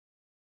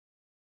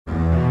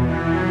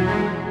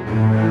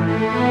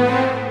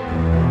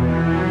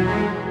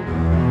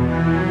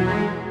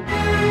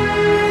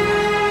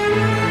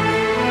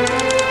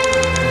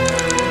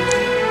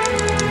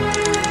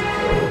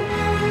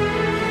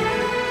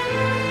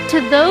To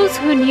those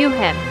who knew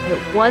him,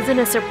 it wasn't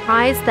a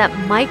surprise that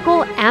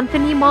Michael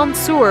Anthony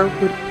Monsoor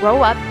would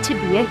grow up to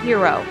be a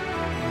hero.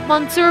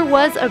 Monsoor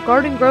was a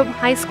Garden Grove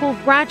High School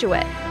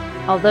graduate.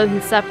 Although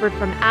he suffered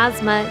from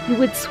asthma, he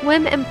would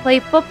swim and play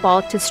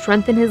football to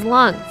strengthen his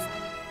lungs.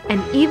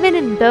 And even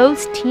in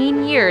those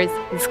teen years,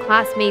 his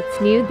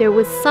classmates knew there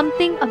was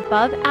something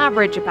above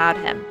average about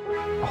him.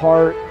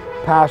 Heart,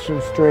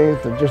 passion,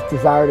 strength, and just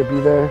desire to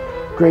be there.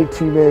 Great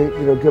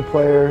teammate, good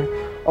player.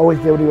 Always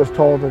did what he was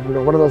told,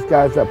 and one of those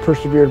guys that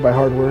persevered by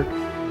hard work.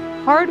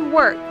 Hard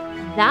work,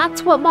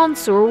 that's what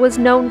Monsoor was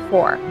known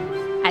for.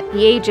 At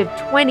the age of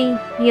 20,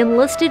 he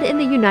enlisted in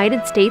the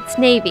United States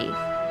Navy.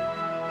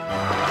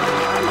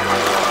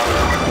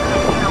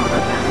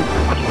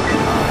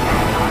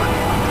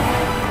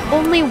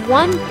 Only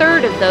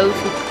 1/3 of those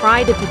who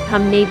try to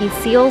become Navy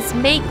SEALs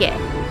make it,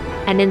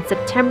 and in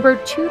September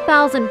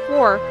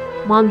 2004,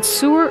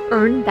 Monsoor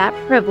earned that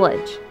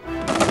privilege.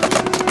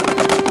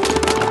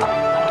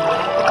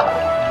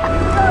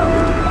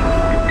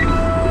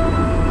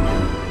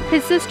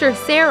 His sister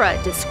Sarah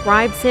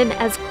describes him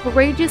as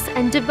courageous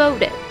and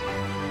devoted.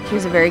 He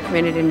was a very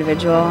committed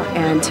individual,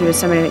 and he was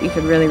somebody that you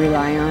could really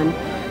rely on.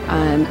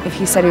 If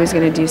he said he was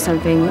going to do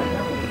something,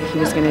 he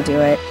was going to do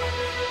it.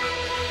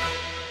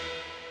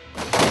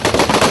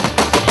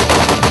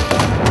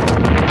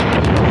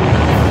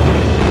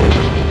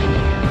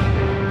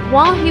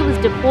 While he was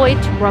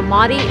deployed to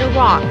Ramadi,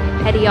 Iraq,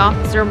 Petty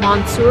Officer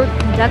Monsoor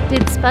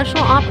conducted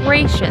special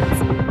operations.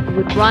 He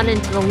would run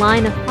into the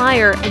line of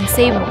fire and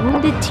save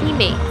wounded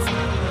teammates.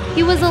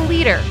 He was a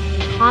leader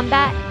in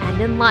combat and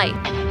in life.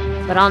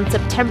 But on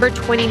September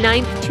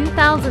 29,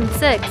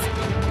 2006,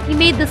 he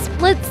made the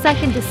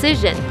split-second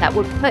decision that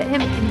would put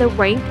him in the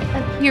rank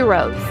of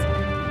heroes.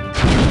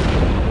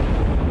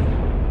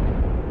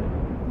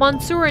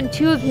 Monsoor and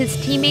two of his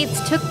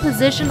teammates took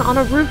position on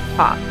a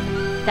rooftop.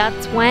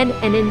 That's when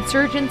an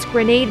insurgent's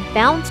grenade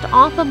bounced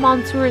off of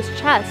Monsoor's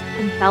chest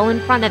and fell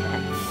in front of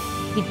him.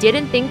 He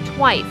didn't think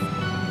twice.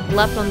 He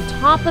leapt on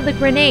top of the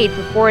grenade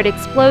before it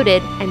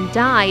exploded and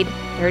died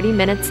 30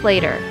 minutes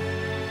later.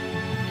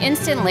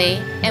 Instantly,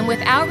 and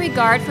without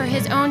regard for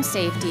his own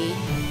safety,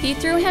 he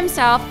threw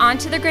himself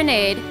onto the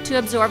grenade to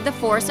absorb the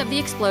force of the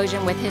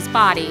explosion with his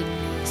body,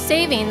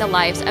 saving the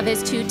lives of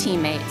his two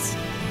teammates.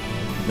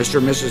 Mr.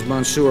 and Mrs.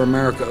 Monsoor,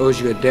 America owes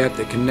you a debt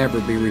that can never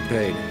be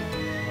repaid.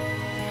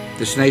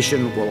 This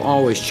nation will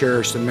always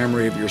cherish the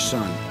memory of your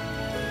son.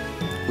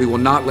 We will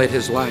not let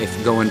his life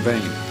go in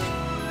vain.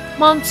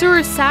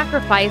 Monsoor's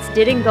sacrifice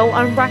didn't go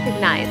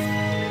unrecognized.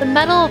 The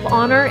Medal of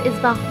Honor is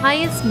the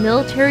highest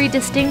military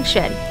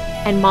distinction,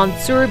 and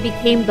Monsoor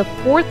became the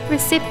 4th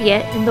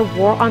recipient in the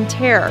War on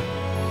Terror.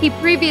 He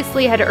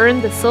previously had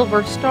earned the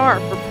Silver Star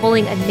for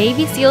pulling a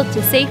Navy SEAL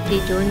to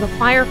safety during a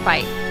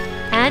firefight,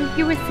 and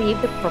he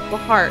received the Purple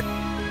Heart.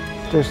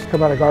 Just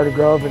come out of Garden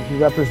Grove and he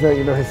represent,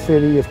 his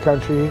city, his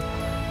country.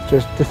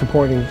 Just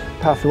disappointing.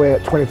 Passed away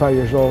at 25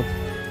 years old.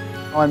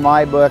 In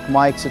my book,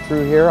 Mike's a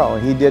true hero.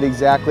 He did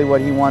exactly what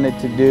he wanted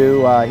to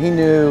do. He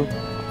knew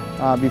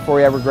before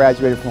he ever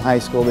graduated from high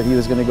school that he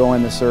was going to go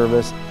in the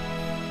service.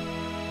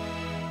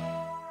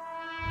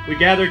 We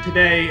gather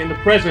today in the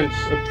presence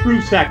of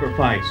true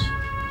sacrifice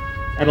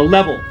at a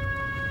level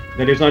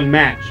that is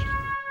unmatched.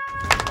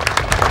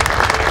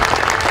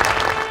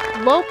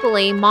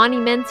 Locally,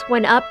 monuments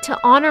went up to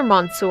honor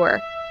Monsoor.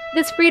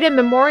 This Freedom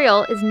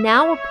Memorial is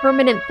now a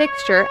permanent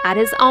fixture at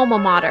his alma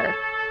mater.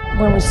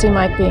 When we see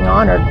Mike being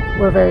honored,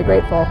 we're very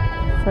grateful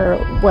for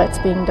what's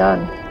being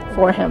done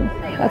for him.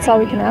 That's all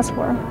we can ask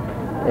for.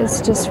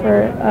 It's just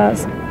for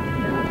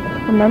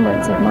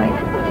remembrance of Mike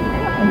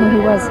and who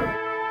he was.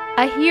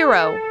 A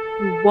hero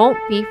who won't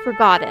be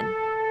forgotten.